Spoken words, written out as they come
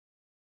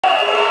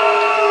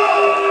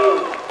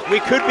we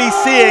could be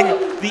seeing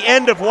the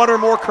end of one or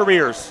more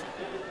careers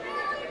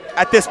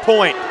at this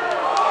point.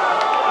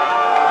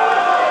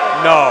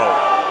 No.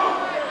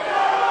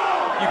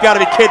 You gotta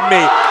be kidding me.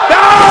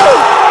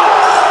 No!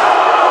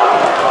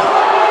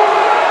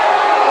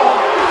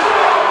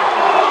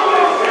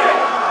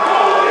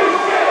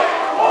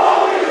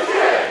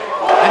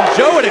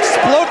 Joe would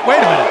explode. Wait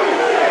a minute.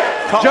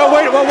 Joe,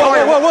 wait. Whoa.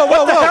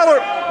 What the hell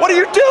what are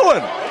you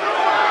doing?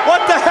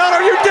 What the hell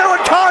are you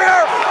doing,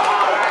 Collier?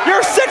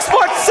 You're 6'6".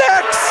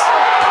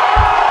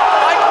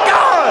 My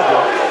God.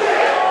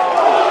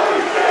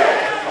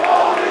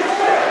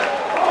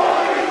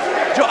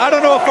 Joe, I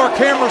don't know if our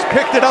cameras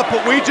picked it up,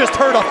 but we just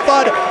heard a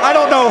thud. I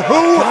don't know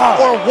who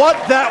or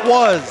what that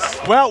was.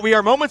 Well, we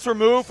are moments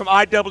removed from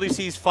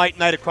IWC's Fight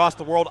Night across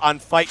the world on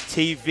Fight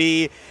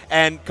TV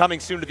and coming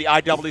soon to the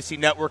IWC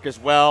network as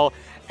well.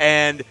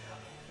 And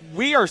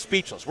we are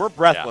speechless. We're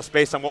breathless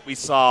based on what we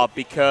saw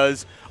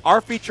because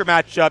our feature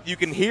matchup, you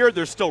can hear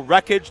there's still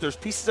wreckage. There's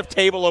pieces of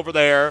table over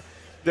there.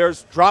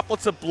 There's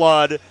droplets of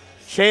blood,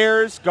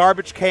 chairs,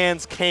 garbage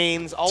cans,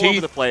 canes, all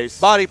over the place.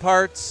 Body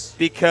parts.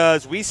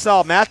 Because we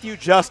saw Matthew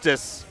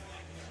Justice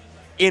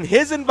in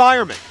his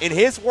environment, in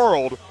his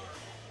world,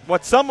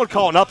 what some would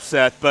call an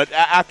upset, but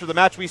after the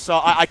match we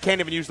saw, I can't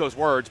even use those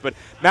words, but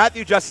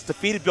Matthew Justice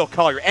defeated Bill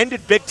Collier,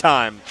 ended big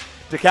time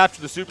to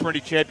capture the Super Indy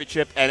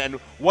Championship, and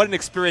what an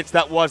experience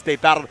that was. They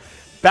battled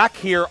back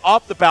here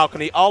off the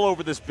balcony all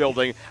over this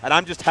building, and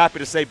I'm just happy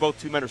to say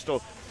both two men are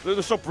still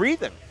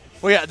breathing.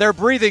 Well, yeah, they're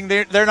breathing.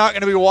 They're not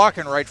going to be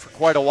walking right for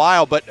quite a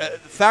while, but the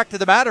fact of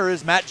the matter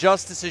is Matt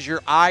Justice is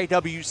your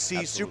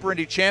IWC Super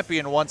Indy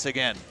champion once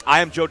again. I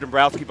am Joe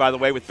Dombrowski, by the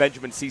way, with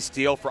Benjamin C.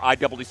 Steele for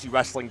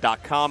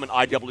IWCWrestling.com and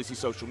IWC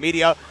social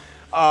media.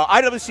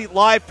 IWC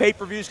live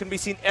pay-per-views can be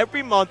seen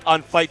every month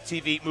on Fight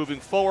TV moving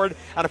forward,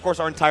 and of course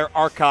our entire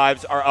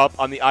archives are up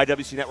on the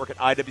IWC network at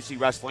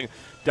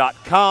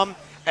IWCWrestling.com.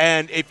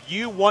 And if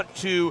you want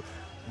to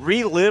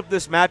relive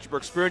this matchup or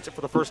experience it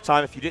for the first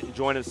time, if you didn't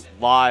join us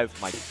live,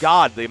 my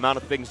God, the amount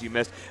of things you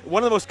missed.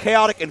 One of the most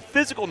chaotic and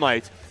physical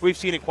nights we've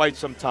seen in quite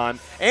some time.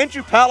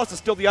 Andrew Palace is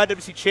still the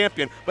IWC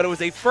champion, but it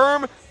was a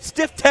firm,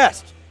 stiff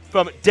test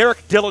from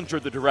Derek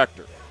Dillinger, the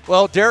director.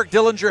 Well, Derek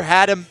Dillinger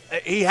had him.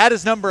 He had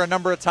his number a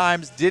number of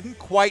times, didn't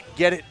quite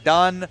get it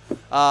done.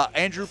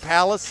 Andrew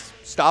Palace,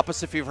 stop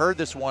us if you've heard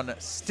this one,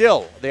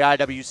 still the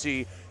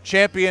IWC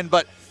champion,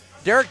 but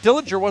Derek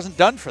Dillinger wasn't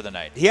done for the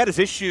night. He had his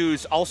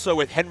issues also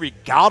with Henry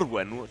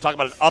Godwin. We're talking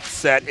about an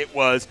upset. It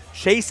was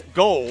Chase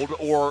Gold,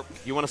 or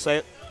you want to say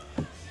it?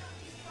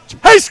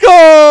 Chase Gold!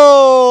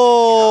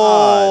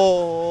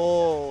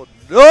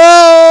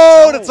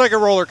 Oh, it's like a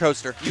roller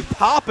coaster. You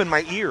pop in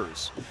my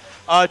ears.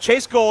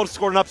 Chase Gold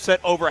scored an upset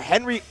over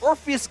Henry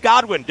Orpheus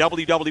Godwin,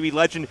 WWE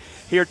legend,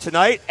 here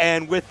tonight.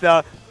 And with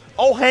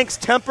old Hank's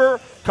temper,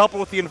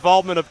 coupled with the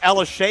involvement of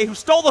Ella Shea, who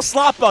stole the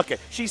slop bucket.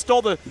 She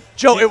stole the...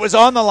 Joe, it was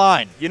on the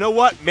line. You know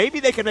what? Maybe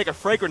they can make a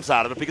fragrance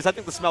out of it because I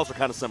think the smells are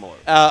kind of similar.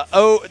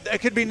 It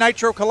could be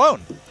nitro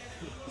cologne.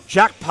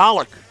 Jack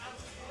Pollock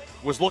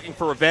was looking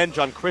for revenge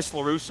on Chris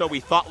LaRusso. We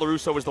thought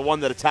LaRusso was the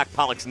one that attacked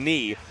Pollock's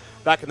knee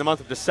back in the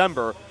month of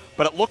December,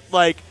 but it looked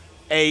like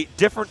a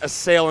different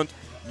assailant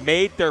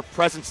made their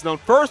presence known.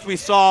 First, we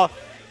saw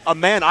a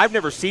man I've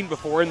never seen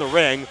before in the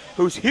ring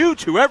who's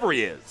huge, whoever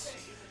he is.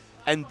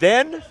 And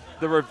then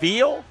the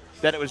reveal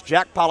that it was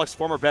Jack Pollock's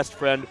former best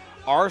friend,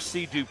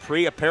 R.C.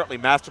 Dupree, apparently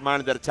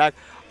masterminded that attack.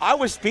 I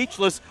was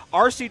speechless.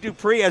 R.C.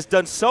 Dupree has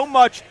done so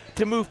much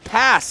to move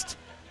past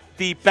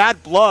the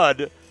bad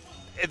blood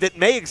that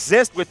may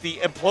exist with the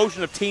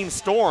implosion of Team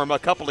Storm a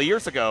couple of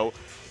years ago,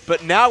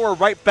 but now we're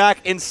right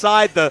back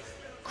inside the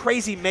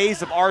crazy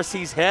maze of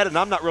R.C.'s head, and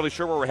I'm not really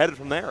sure where we're headed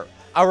from there.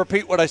 I'll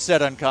repeat what I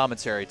said on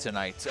commentary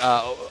tonight.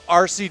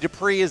 R.C.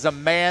 Dupree is a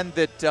man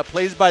that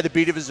plays by the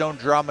beat of his own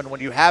drum, and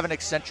when you have an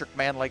eccentric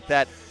man like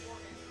that,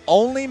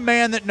 only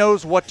man that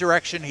knows what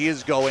direction he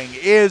is going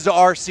is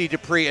R.C.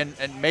 Dupree,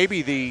 and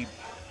maybe the,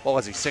 what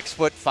was he,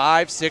 6'5",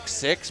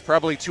 6'6",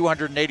 probably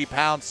 280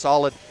 pounds,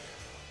 solid.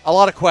 A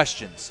lot of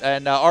questions,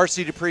 and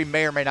R.C. Dupree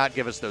may or may not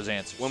give us those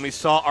answers. When we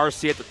saw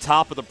R.C. at the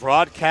top of the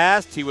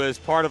broadcast, he was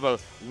part of a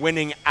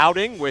winning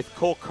outing with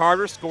Cole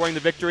Carter scoring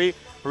the victory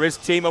for his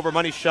team over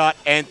Money Shot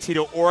and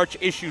Tito Orich.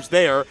 Issues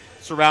there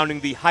surrounding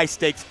the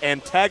high-stakes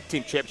and tag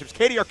team championships.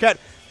 Katie Arquette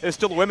is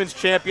still the women's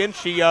champion.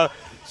 She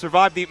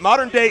survived the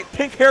modern-day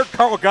pink-haired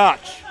Carl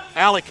Gotch,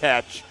 Alley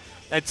Catch,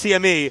 and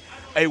TME,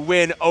 a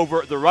win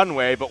over the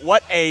runway. But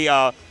what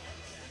an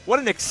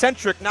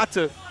eccentric, not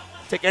to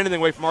take anything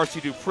away from R.C.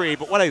 Dupree,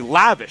 but what a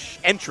lavish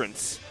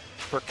entrance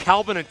for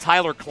Calvin and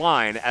Tyler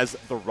Klein as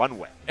the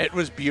runway. It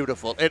was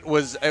beautiful. It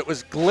was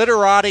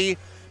glitterati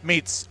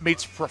meets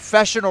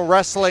professional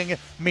wrestling,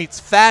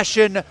 meets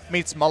fashion,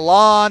 meets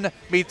Milan,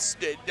 meets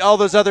all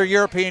those other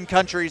European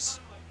countries.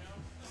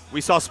 We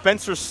saw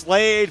Spencer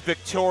Slade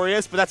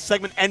victorious, but that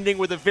segment ending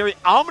with a very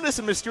ominous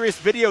and mysterious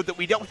video that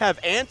we don't have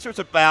answers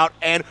about.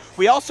 And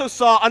we also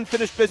saw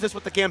unfinished business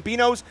with the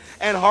Gambinos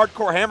and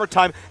Hardcore Hammer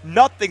Time.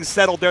 Nothing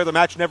settled there. The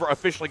match never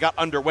officially got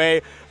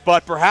underway.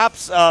 But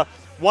perhaps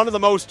one of the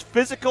most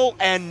physical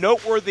and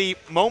noteworthy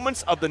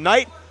moments of the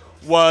night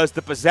was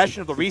the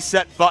possession of the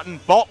reset button.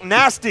 Bulk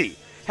Nasty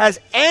has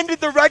ended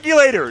the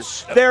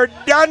Regulators. They're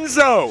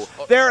donezo.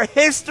 They're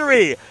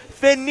history.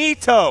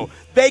 Finito.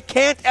 They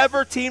can't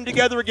ever team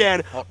together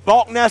again.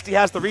 Bulk Nasty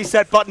has the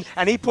reset button,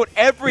 and he put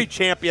every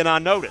champion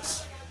on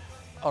notice.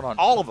 Hold on.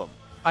 All of them.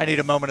 I need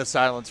a moment of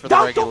silence for the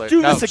Regulators.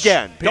 Don't do this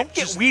again. Don't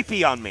get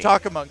weepy on me.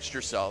 Talk amongst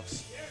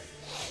yourselves.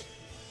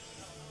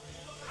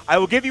 I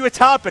will give you a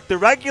topic. The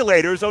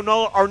Regulators are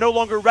no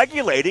longer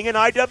regulating in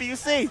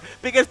IWC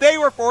because they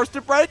were forced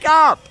to break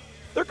up.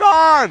 They're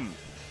gone.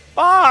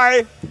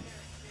 Bye.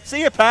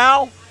 See you,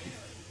 pal.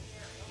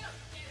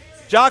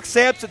 Jock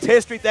Sampson's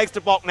history thanks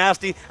to Bulk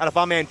Nasty. And if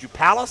I'm Andrew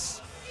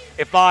Palace,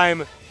 if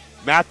I'm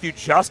Matthew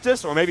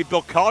Justice, or maybe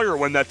Bill Collier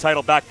win that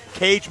title back,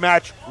 cage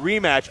match,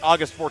 rematch,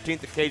 August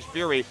 14th at Cage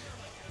Fury.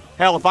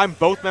 Hell, if I'm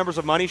both members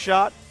of Money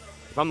Shot,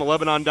 if I'm the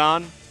Lebanon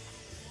Don,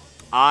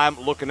 I'm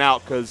looking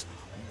out because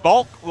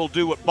Bulk will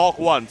do what Bulk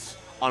wants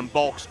on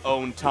Bulk's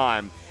own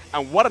time.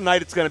 And what a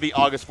night it's going to be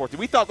August 14th.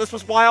 We thought this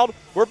was wild.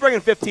 We're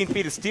bringing 15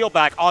 Feet of Steel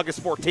back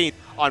August 14th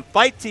on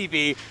Fight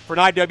TV for an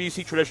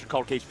IWC tradition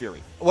called Cage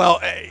Fury. Well,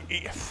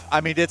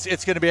 I mean,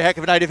 it's going to be a heck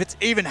of a night. If it's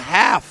even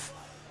half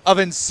of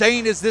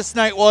insane as this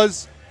night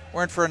was,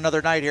 we're in for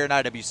another night here in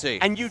IWC.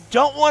 And you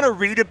don't want to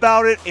read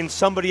about it in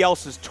somebody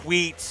else's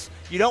tweets.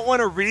 You don't want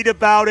to read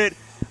about it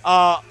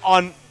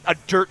on a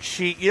dirt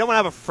sheet. You don't want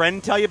to have a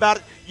friend tell you about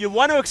it. You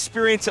want to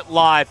experience it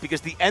live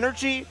because the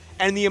energy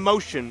and the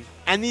emotion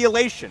and the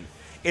elation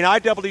in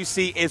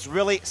IWC is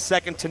really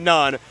second to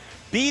none.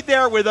 Be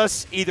there with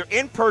us either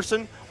in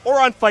person or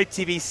on Fight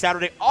TV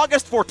Saturday,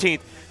 August 14th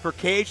for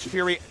Cage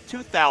Fury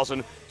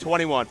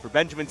 2021 for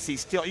Benjamin C.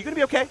 Steele. Are you going to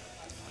be okay?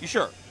 You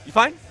sure? You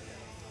fine?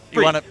 Do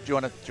you want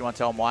to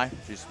tell them why? Do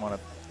you just want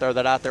to throw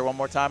that out there one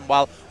more time?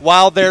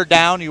 While they're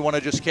down, you want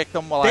to just kick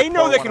them? They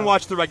know they can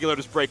watch the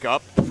Regulators break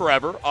up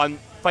forever on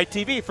Fight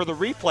TV for the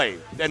replay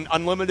and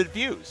unlimited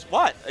views.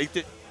 What?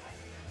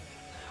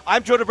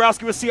 I'm Joe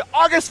Dombrowski. We'll see you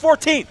August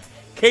 14th.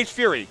 Cage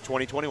Fury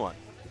 2021.